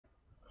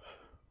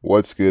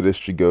What's good? It's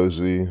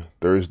Chigozy.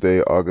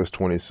 Thursday, August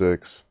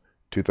 26th,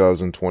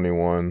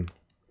 2021.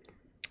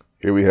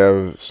 Here we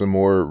have some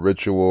more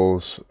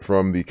rituals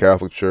from the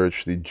Catholic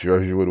Church, the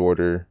Jesuit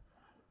order,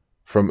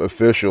 from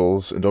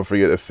officials, and don't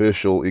forget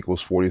official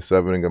equals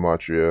 47 in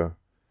Gematria.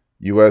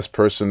 U.S.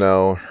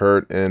 personnel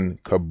hurt in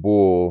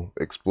Kabul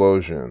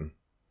explosion.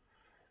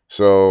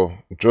 So,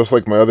 just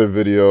like my other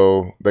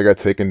video that got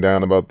taken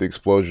down about the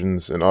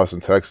explosions in Austin,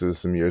 Texas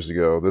some years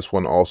ago, this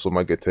one also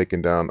might get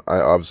taken down.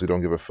 I obviously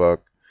don't give a fuck.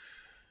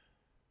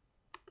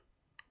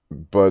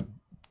 But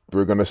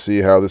we're going to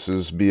see how this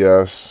is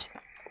BS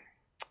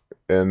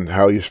and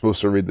how you're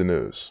supposed to read the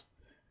news.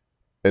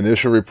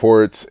 Initial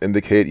reports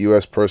indicate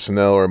U.S.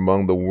 personnel are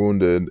among the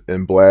wounded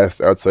in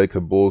blast outside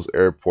Kabul's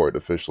airport,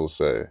 officials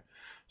say.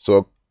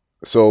 So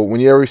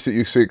when you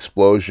see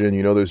explosion,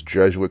 you know there's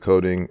Jesuit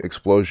coding.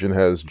 Explosion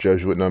has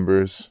Jesuit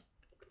numbers.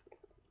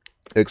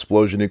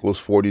 Explosion equals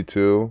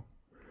 42,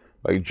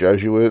 like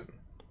Jesuit,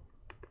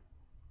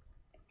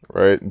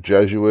 right?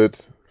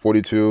 Jesuit,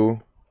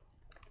 42.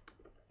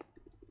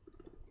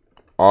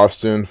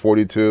 Austin,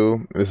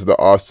 42. This is the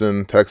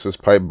Austin, Texas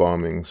pipe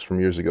bombings from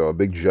years ago. A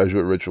big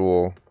Jesuit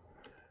ritual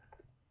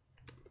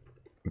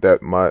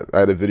that I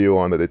had a video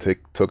on that they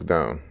took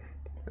down.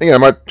 Again,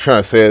 I'm not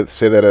trying to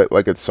say that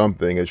like it's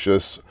something. It's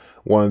just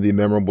one of the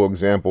memorable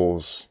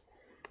examples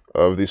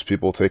of these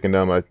people taking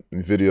down my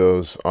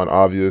videos on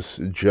obvious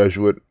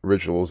Jesuit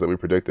rituals that we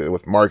predicted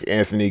with Mark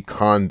Anthony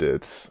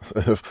Condit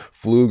of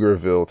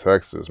Pflugerville,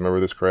 Texas. Remember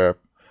this crap?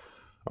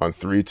 On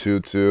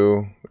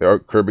 3/22. They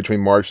occurred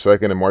between March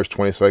 2nd and March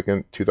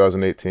 22nd,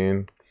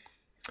 2018.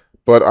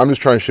 But I'm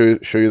just trying to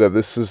show you that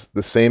this is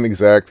the same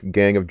exact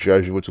gang of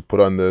Jesuits who put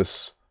on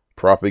this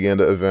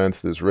propaganda event,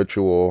 this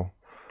ritual,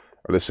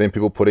 are the same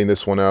people putting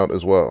this one out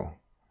as well.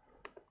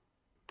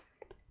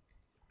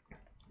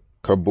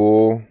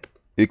 Kabul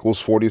equals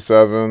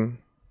 47,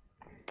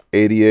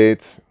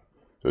 88,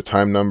 the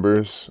time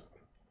numbers.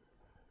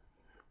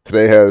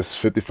 Today has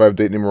 55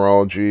 date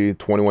numerology,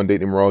 21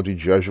 date numerology,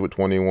 Jesuit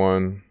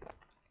 21.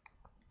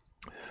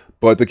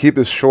 But to keep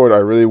this short, I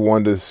really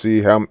wanted to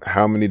see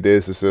how many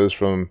days this is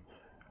from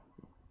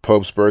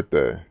Pope's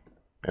birthday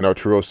and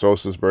Arturo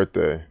Sosa's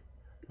birthday.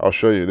 I'll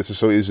show you. This is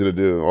so easy to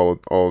do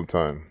all the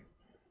time.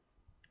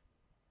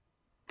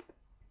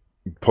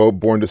 Pope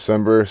born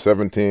December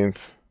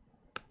 17th.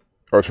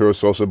 Arturo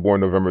Sosa born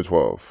November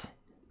 12th.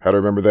 How to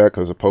remember that?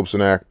 Because the Pope's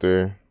an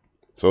actor.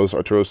 So is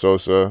Arturo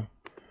Sosa.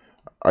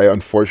 I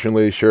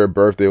unfortunately share a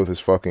birthday with this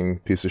fucking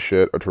piece of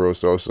shit, Arturo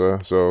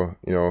Sosa. So,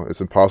 you know,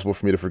 it's impossible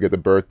for me to forget the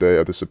birthday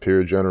of the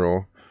Superior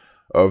General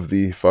of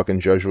the fucking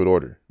Jesuit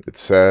order. It's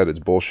sad, it's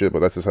bullshit, but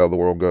that's just how the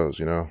world goes,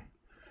 you know?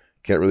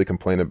 Can't really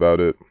complain about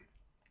it.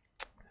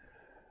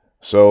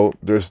 So,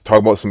 there's talk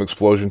about some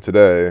explosion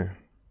today.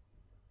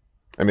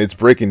 I mean, it's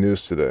breaking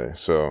news today,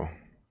 so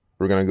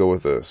we're going to go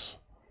with this.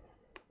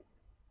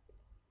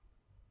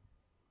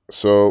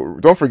 So,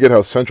 don't forget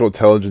how Central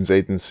Intelligence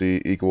Agency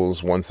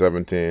equals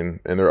 117,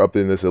 and they're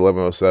updating this at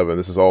 1107.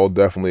 This is all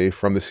definitely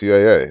from the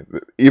CIA.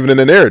 Even in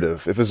the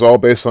narrative, if it's all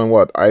based on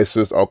what?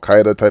 ISIS,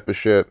 Al-Qaeda type of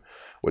shit,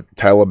 with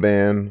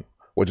Taliban,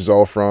 which is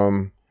all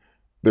from...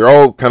 They're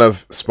all kind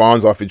of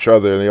spawns off each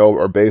other, and they all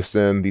are based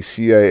in the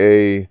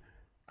CIA,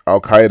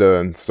 Al-Qaeda,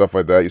 and stuff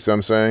like that. You see what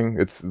I'm saying?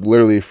 It's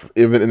literally,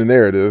 even in the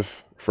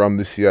narrative, from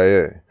the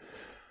CIA.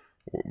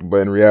 But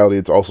in reality,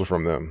 it's also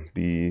from them.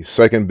 The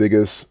second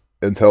biggest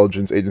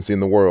intelligence agency in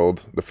the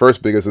world. The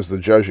first biggest is the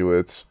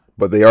Jesuits,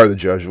 but they are the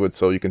Jesuits,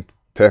 so you can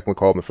technically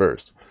call them the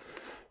first.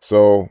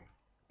 So,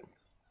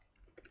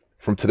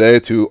 from today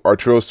to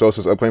Arturo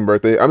Sosa's upcoming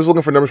birthday, I'm just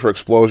looking for numbers for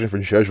explosion, for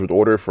Jesuit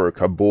order, for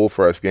Kabul,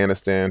 for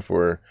Afghanistan,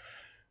 for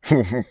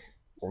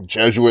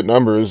Jesuit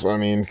numbers. I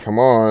mean, come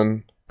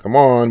on. Come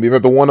on. We've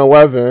had the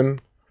 111.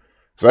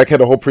 Zach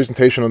had a whole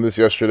presentation on this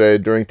yesterday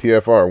during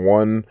TFR.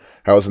 One,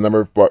 how is the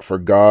number for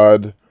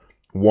God,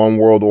 one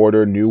world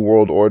order, new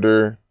world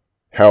order.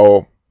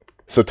 How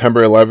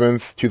September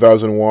 11th,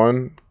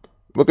 2001,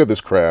 look at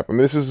this crap. I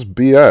mean, this is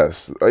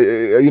BS.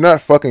 Are you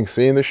not fucking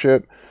seeing this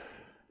shit?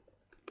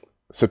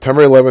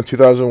 September 11th,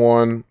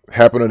 2001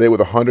 happened a day with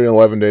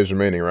 111 days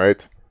remaining,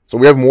 right? So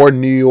we have more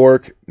New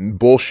York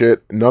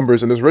bullshit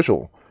numbers in this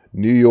ritual.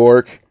 New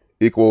York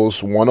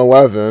equals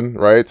 111,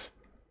 right?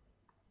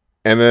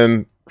 And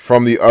then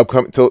from the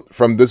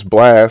from this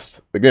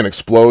blast, again,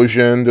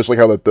 explosion, just like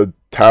how the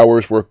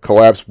towers were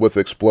collapsed with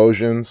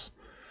explosions.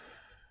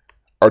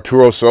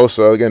 Arturo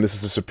Sosa, again, this is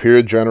the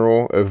Superior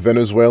General, a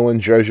Venezuelan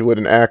Jesuit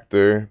and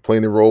actor,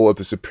 playing the role of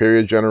the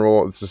Superior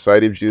General of the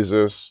Society of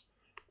Jesus.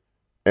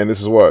 And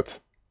this is what?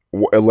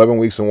 11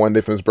 weeks and 1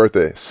 day from his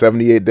birthday.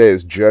 78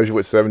 days.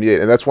 Jesuit 78.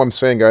 And that's what I'm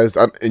saying, guys.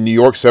 I'm in New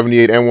York,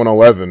 78 and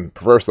 111.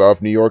 First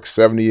off, New York,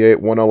 78,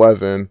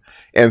 111,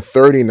 and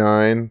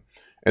 39.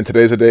 And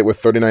today's a date with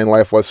 39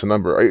 life lesson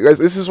number. Guys,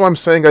 this is what I'm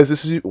saying, guys.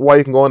 This is why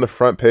you can go on the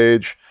front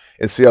page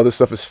and see how this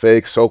stuff is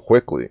fake so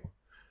quickly.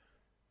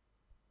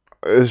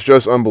 It's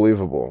just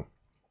unbelievable.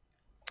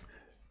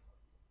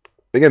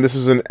 Again, this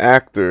is an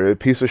actor, a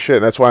piece of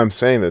shit. That's why I'm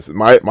saying this.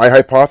 My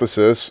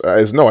hypothesis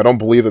is no, I don't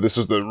believe that this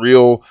is the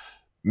real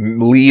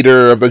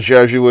leader of the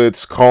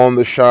Jesuits calling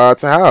the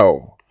shots.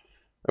 How?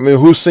 I mean,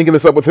 who's syncing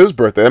this up with his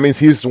birthday? That means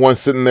he's the one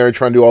sitting there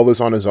trying to do all this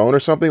on his own or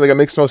something? Like, it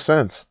makes no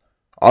sense.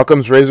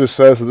 Occam's razor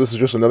says that this is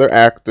just another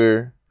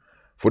actor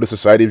for the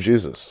Society of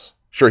Jesus.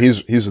 Sure,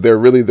 he's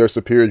really their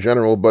superior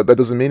general, but that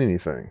doesn't mean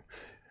anything.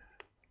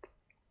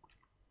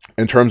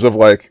 In terms of,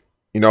 like,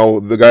 you know,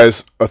 the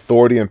guy's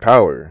authority and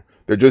power.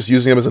 They're just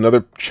using him as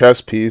another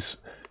chess piece,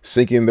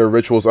 syncing their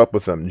rituals up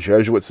with him.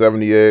 Jesuit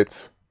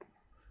 78.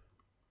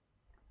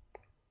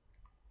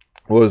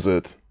 What is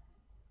it?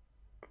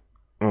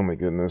 Oh my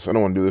goodness, I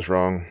don't want to do this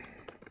wrong.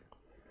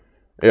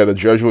 Yeah, the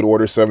Jesuit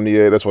Order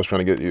 78, that's what I was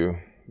trying to get you.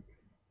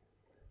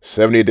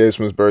 78 days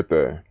from his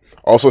birthday.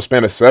 Also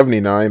span of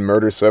 79,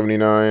 murder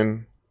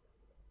 79.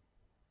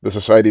 The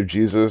Society of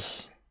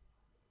Jesus.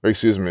 Or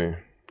excuse me,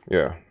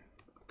 yeah.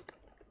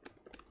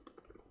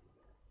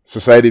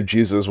 Society of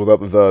Jesus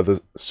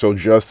without so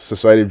just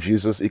Society of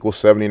Jesus equals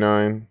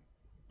 79.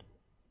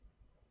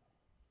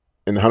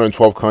 In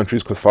 112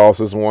 countries,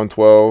 Catholicism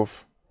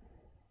 112.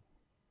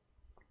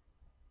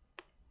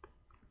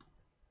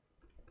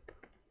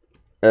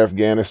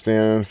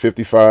 Afghanistan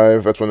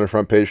 55. That's on their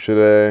front page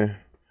today.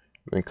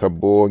 Then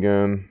Kabul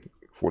again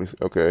 40.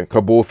 Okay,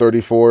 Kabul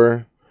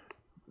 34.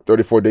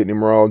 34 date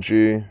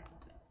numerology.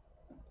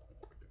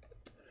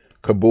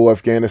 Kabul,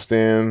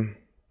 Afghanistan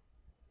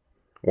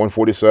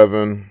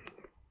 147.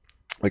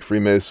 Like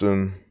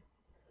Freemason.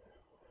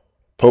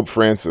 Pope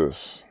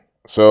Francis.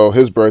 So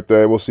his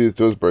birthday, we'll see it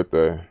to his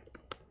birthday.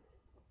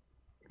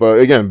 But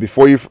again,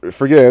 before you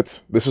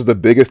forget, this is the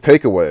biggest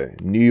takeaway.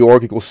 New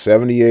York equals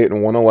 78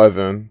 and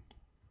 111.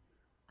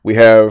 We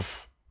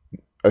have,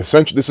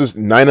 essentially, this is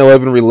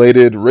 9/11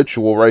 related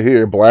ritual right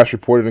here. Blast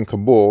reported in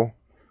Kabul.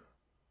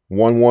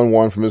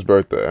 111 from his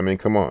birthday. I mean,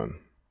 come on.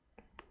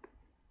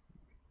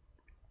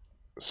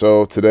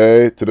 So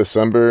today to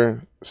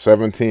December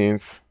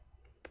 17th.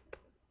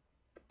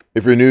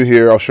 If you're new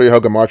here, I'll show you how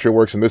Gematria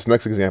works in this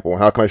next example.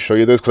 And how can I show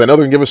you this? Because I know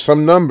they're going to give us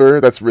some number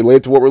that's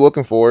related to what we're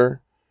looking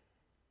for.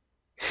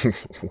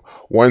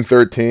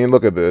 113.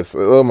 Look at this.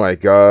 Oh my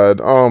god.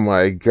 Oh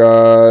my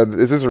god.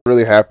 Is this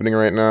really happening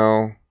right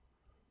now?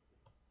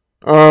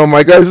 Oh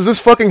my god. Is this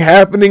fucking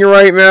happening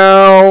right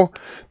now?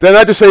 Then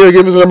I just say you're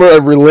giving us a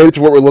number related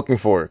to what we're looking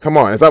for. Come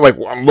on. It's not like,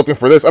 well, I'm looking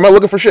for this. I'm not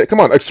looking for shit.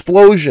 Come on.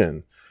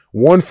 Explosion.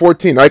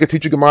 114. Now I can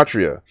teach you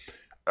Gematria.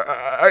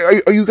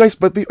 Are you guys,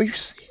 but are you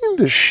seeing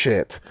this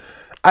shit?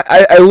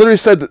 I literally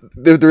said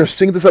that they're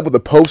syncing this up with the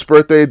Pope's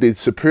birthday, the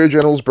Superior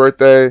General's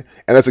birthday,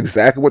 and that's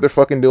exactly what they're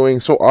fucking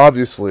doing. So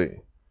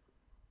obviously,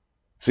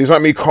 see, it's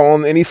not me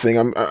calling anything.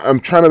 I'm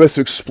trying my best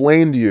to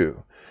explain to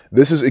you.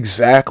 This is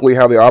exactly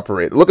how they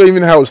operate. Look at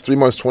even how it's 3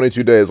 months,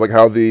 22 days, like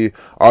how the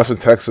Austin,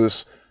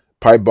 Texas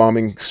pipe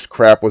bombing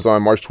crap was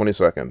on March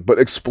 22nd. But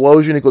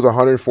explosion equals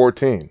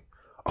 114.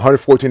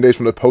 114 days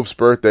from the Pope's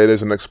birthday,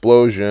 there's an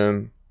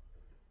explosion.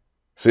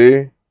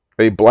 See?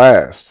 A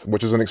blast,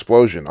 which is an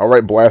explosion. I'll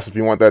write blast if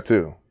you want that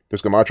too.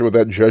 There's Gematria with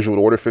that Jesuit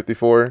Order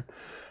 54.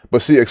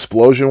 But see,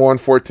 explosion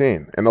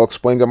 114. And they'll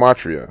explain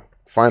Gematria,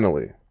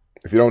 finally,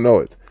 if you don't know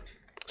it.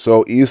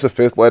 So E is the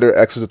 5th letter,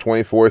 X is the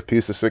 24th, P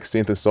is the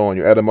 16th, and so on.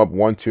 You add them up,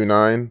 1, 2,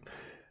 9.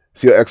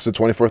 See how X is the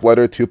 24th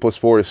letter, 2 plus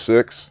 4 is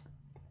 6.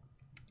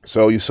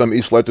 So you sum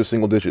each letter to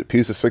single digit. P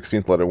is the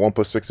 16th letter, 1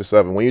 plus 6 is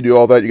 7. When you do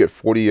all that, you get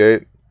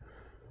 48.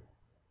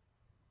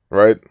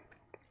 Right?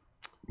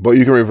 But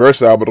you can reverse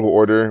the alphabetical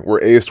order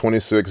where A is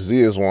 26,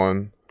 Z is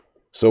 1.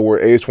 So where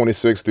A is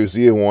 26 through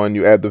Z is 1,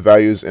 you add the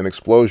values in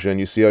explosion,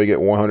 you see how you get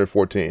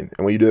 114.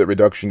 And when you do that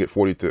reduction, you get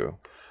 42.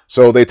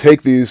 So they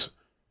take this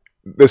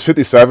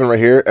 57 right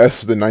here,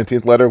 S is the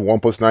 19th letter, 1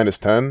 plus 9 is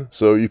 10.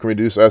 So you can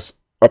reduce S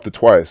up to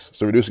twice.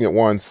 So reducing it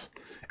once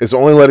is the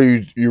only letter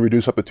you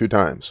reduce up to 2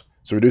 times.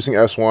 So reducing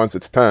S once,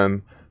 it's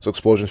 10. So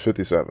explosion is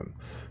 57.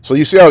 So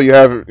you see how you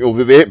have,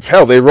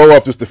 they roll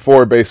off just the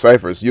 4 base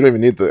ciphers. You don't even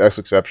need the X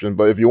exception,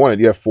 but if you wanted,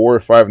 you have 4 or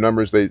 5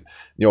 numbers. Out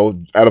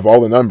of all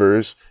the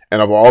numbers,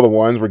 and of all the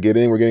ones we're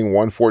getting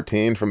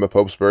 114 from the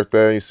Pope's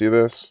birthday. You see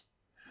this?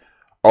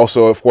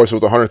 Also, of course, it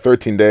was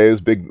 113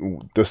 days. Big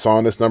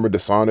dishonest number,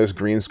 dishonest,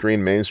 green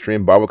screen,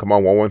 mainstream. Baba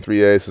Kamal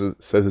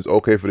 113A says it's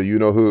okay for the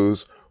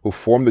you-know-who's who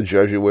formed the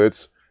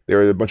Jesuits. They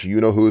were a bunch of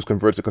you-know-who's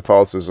converted to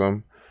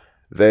Catholicism.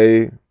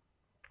 They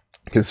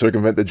can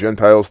circumvent the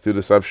Gentiles through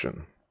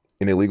deception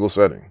in a legal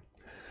setting.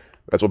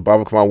 That's what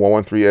Baba Kamal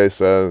 113A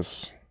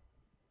says.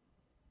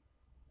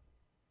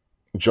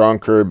 John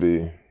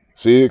Kirby.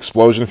 See,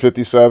 explosion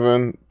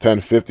 57,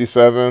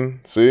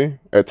 1057. See,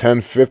 at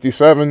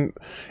 1057,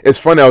 it's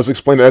funny. I was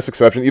explaining the S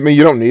exception. I mean,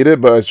 you don't need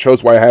it, but it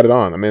shows why I had it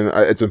on. I mean,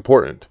 it's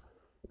important.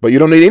 But you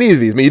don't need any of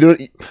these. I mean, you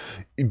don't.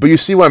 But you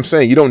see what I'm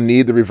saying? You don't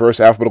need the reverse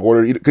alphabetical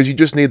order because you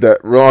just need that.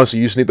 Real honestly,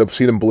 you just need to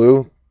see them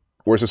blue,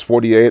 where it says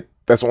 48.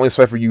 That's the only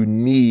cipher you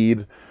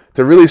need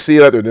to really see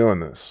that they're doing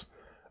this.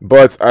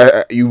 But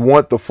you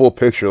want the full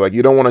picture. Like,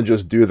 you don't want to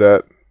just do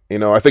that. You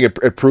know, I think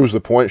it proves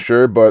the point,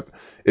 sure. But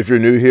if you're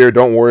new here,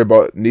 don't worry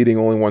about needing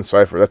only one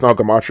cipher. That's not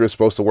how Gematria is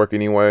supposed to work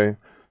anyway.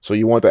 So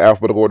you want the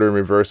alphabetical order in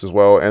reverse as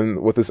well.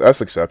 And with this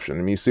S exception, I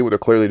mean, you see what they're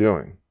clearly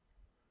doing.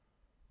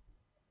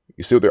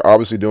 You see what they're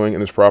obviously doing in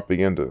this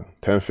propaganda.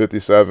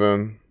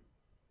 1057.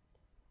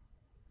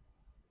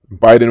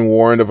 Biden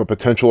warned of a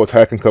potential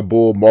attack in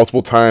Kabul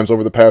multiple times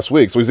over the past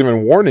week. So he's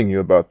even warning you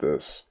about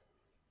this.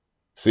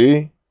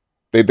 See?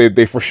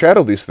 They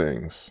foreshadow these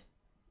things.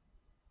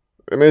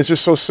 I mean, it's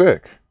just so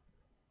sick.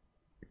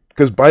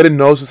 Because Biden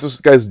knows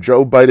this. Guys,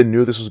 Joe Biden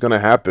knew this was going to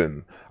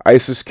happen.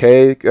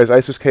 ISIS-K, guys,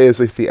 ISIS-K is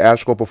a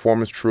theatrical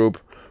performance troupe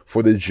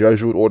for the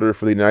Jesuit order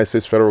for the United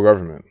States federal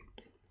government.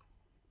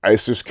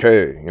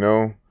 ISIS-K, you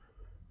know?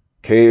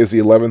 K is the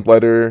 11th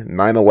letter,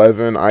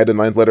 9/11, I the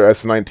 9th letter,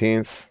 S the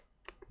 19th.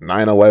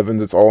 9/11s,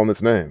 it's all in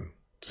its name.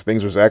 Just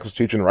things where Zach was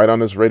teaching right on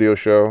this radio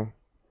show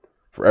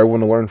for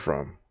everyone to learn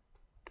from.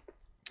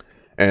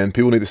 And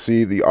people need to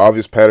see the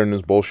obvious pattern in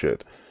this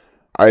bullshit.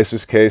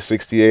 ISIS-K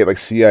 68, like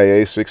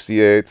CIA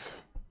 68,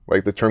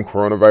 like the term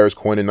coronavirus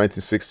coined in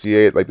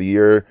 1968, like the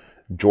year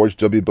George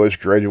W. Bush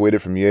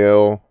graduated from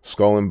Yale,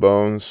 Skull and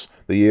Bones,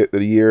 the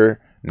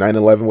year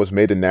 9/11 was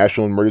made the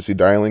National Emergency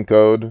Dialing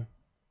Code,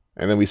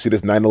 and then we see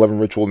this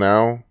 9/11 ritual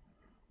now.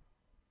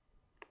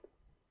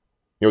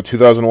 You know,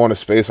 2001 A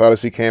Space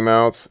Odyssey came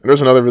out. And there's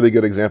another really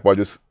good example I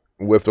just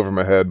whiffed over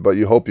my head, but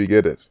you hope you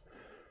get it.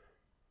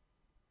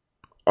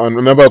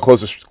 Remember, I'll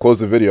close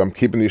the video. I'm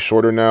keeping these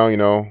shorter now, you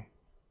know.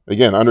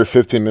 Again, under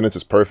 15 minutes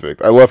is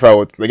perfect. I love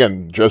how,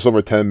 again, just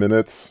over 10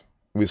 minutes,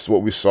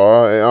 what we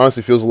saw. It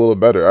honestly feels a little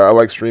better. I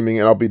like streaming,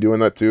 and I'll be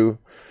doing that too.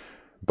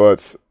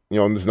 But, you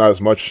know, there's not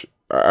as much.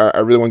 I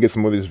really want to get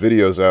some of these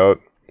videos out.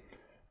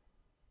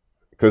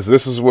 Because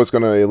this is what's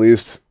going to at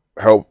least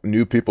help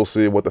new people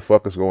see what the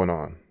fuck is going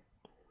on.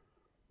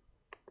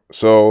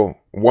 So,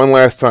 one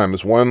last time.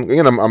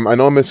 Again, I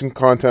know I'm missing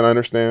content, I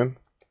understand.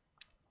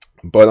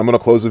 But I'm going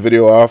to close the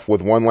video off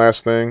with one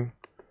last thing.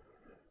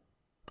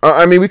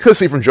 I mean, we could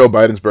see from Joe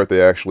Biden's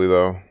birthday, actually,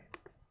 though.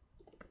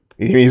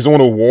 He's the one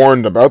who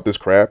warned about this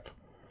crap.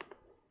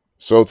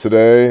 So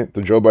today,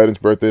 the Joe Biden's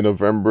birthday,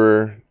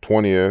 November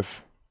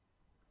 20th.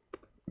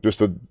 Just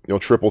to, you know,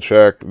 triple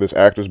check this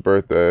actor's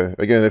birthday.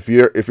 Again, if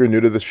you're new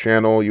to this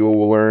channel, you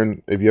will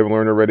learn, if you haven't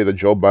learned already, that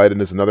Joe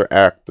Biden is another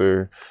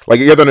actor. Like,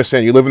 you have to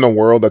understand, you live in a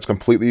world that's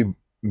completely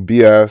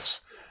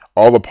BS.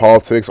 All the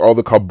politics, all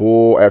the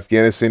Kabul,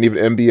 Afghanistan,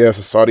 even MBS,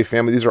 the Saudi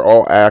family, these are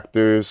all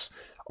actors,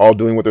 all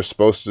doing what they're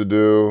supposed to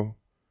do,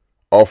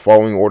 all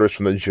following orders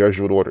from the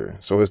Jesuit order.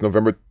 So his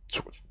November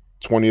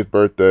 20th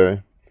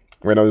birthday,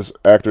 right now this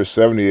actor is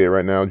 78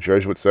 right now,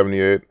 Jesuit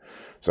 78.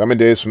 So how many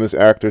days from this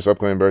actor's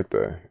upcoming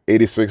birthday?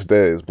 86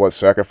 days. Blood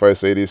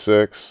sacrifice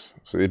 86.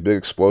 So the big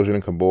explosion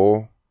in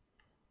Kabul.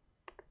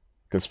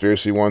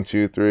 Conspiracy 1,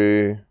 2,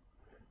 3.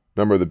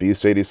 Number of the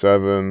beast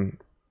 87.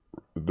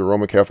 The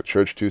Roman Catholic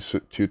Church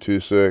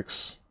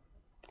 226.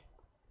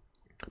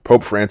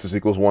 Pope Francis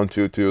equals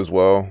 122 as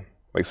well.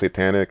 Like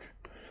satanic.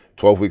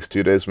 12 weeks,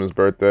 2 days from his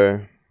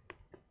birthday.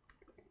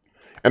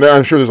 And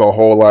I'm sure there's a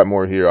whole lot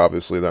more here,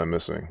 obviously, that I'm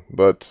missing.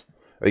 But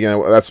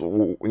again, that's,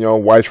 you know,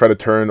 why try to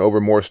turn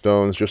over more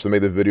stones just to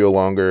make the video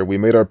longer? We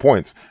made our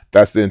points.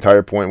 That's the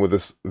entire point with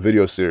this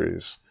video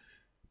series.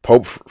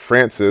 Pope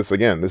Francis,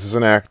 again, this is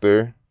an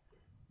actor.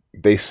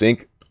 They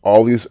sync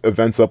all these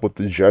events up with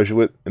the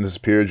Jesuit and the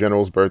Superior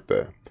General's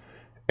birthday.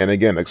 And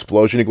again,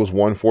 explosion equals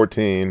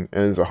 114,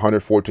 and it's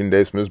 114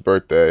 days from his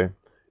birthday.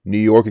 New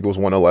York equals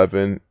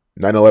 111.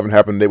 9/11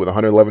 happened today with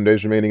 111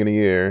 days remaining in a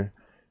year.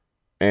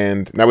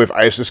 And now we have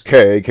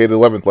ISIS-K, K the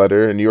 11th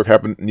letter, and New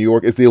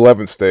York is the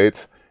 11th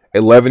state.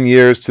 11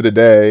 years to the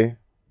day,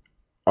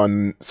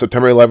 on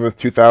September 11th,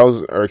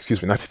 2000, or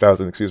excuse me, not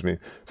 2000, excuse me,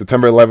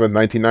 September 11th,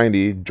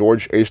 1990,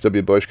 George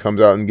H.W. Bush comes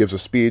out and gives a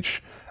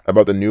speech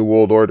about the New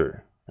World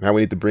Order and how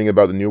we need to bring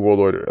about the New World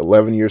Order.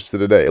 11 years to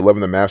the day, 11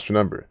 the master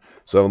number.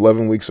 So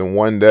 11 weeks and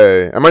 1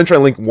 day. I'm not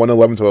trying to link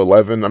 111 to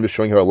 11. I'm just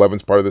showing how 11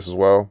 is part of this as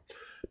well.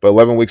 But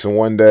 11 weeks and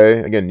 1 day.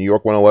 Again, New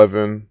York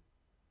 111.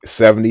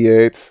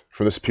 78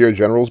 from the Superior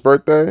General's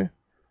birthday.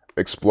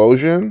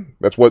 Explosion.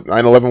 That's what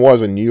 9/11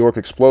 was, a New York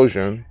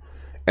explosion.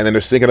 And then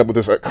they're syncing up with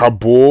this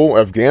Kabul,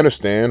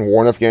 Afghanistan,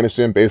 war in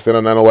Afghanistan based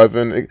on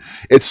 9/11.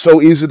 It's so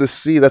easy to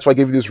see. That's why I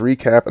gave you this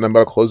recap, and I'm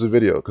about to close the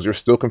video because you're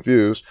still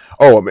confused.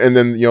 Oh, and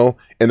then, you know,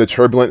 in the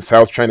turbulent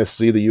South China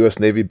Sea, the U.S.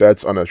 Navy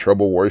bets on a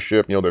trouble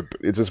warship. You know,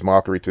 it's just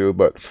mockery too.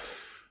 But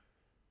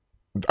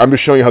I'm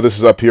just showing you how this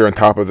is up here on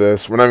top of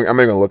this. I'm not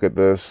going to look at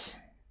this.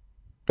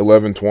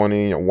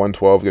 1120,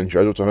 112, again,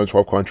 Jesuits,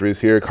 112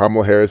 countries. Here,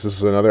 Kamala Harris, this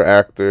is another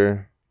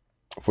actor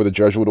for the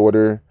Jesuit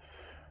order.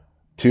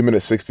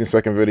 2-minute,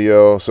 16-second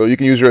video. So you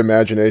can use your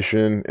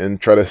imagination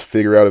and try to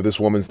figure out if this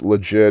woman's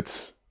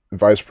legit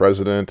vice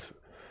president.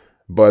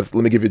 But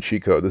let me give you a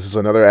cheat code. This is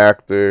another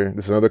actor.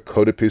 This is another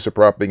coded piece of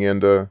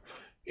propaganda.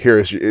 Here,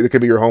 it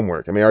could be your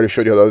homework. I mean, I already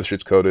showed you how the other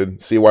shit's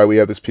coded. See why we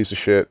have this piece of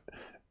shit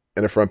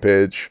in the front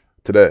page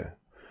today.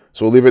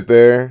 So we'll leave it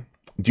there.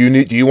 Do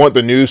you want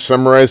the news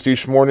summarized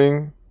each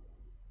morning?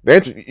 The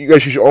answer, you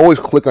guys, you should always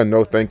click on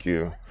no thank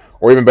you.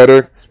 Or even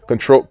better,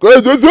 control.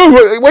 Wait,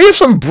 you're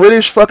some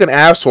British fucking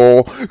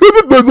asshole.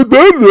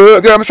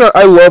 Again, I'm sure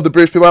I love the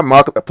British people.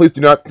 Please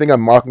do not think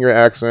I'm mocking your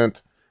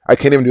accent. I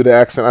can't even do the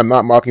accent. I'm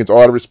not mocking. It's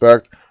all out of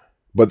respect.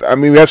 But I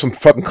mean, we have some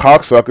fucking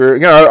cocksucker.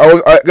 Again,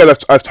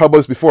 I've talked about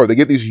this before. They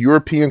get these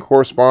European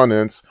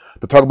correspondents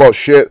to talk about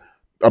shit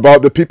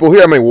about the people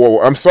here. I mean, well,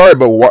 I'm sorry,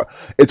 but what?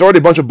 It's already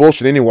a bunch of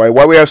bullshit anyway.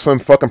 Why we have some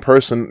fucking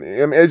person?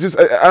 I mean, it's just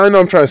I don't know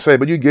what I'm trying to say,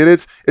 but you get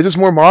it. It's just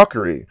more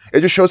mockery.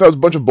 It just shows how it's a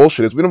bunch of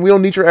bullshit. We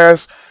don't need your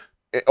ass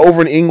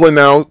over in England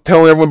now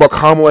telling everyone about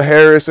Kamala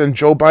Harris and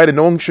Joe Biden.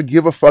 No one should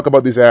give a fuck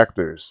about these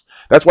actors.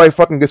 That's why I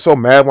fucking get so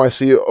mad when I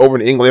see over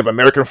in England they have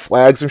American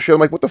flags and shit. I'm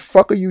like, what the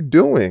fuck are you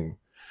doing?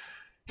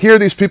 Here,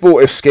 these people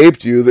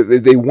escaped you.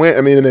 They went,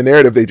 I mean, in the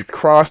narrative, they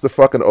crossed the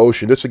fucking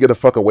ocean just to get the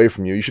fuck away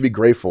from you. You should be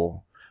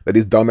grateful that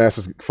these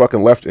dumbasses fucking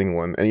left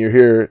England, and you're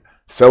here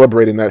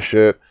celebrating that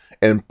shit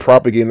and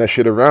propagating that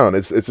shit around.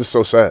 It's just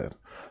so sad.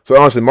 So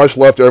honestly, much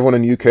love to everyone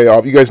in the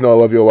UK. You guys know I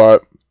love you a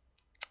lot.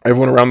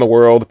 Everyone around the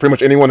world, pretty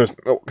much anyone is,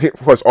 of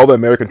course, all the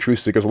American truth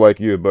seekers like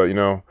you, but you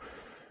know,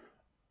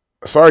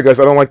 sorry guys,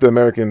 I don't like the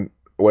American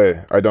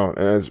way. I don't,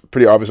 and it's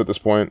pretty obvious at this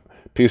point.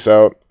 Peace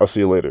out. I'll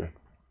see you later.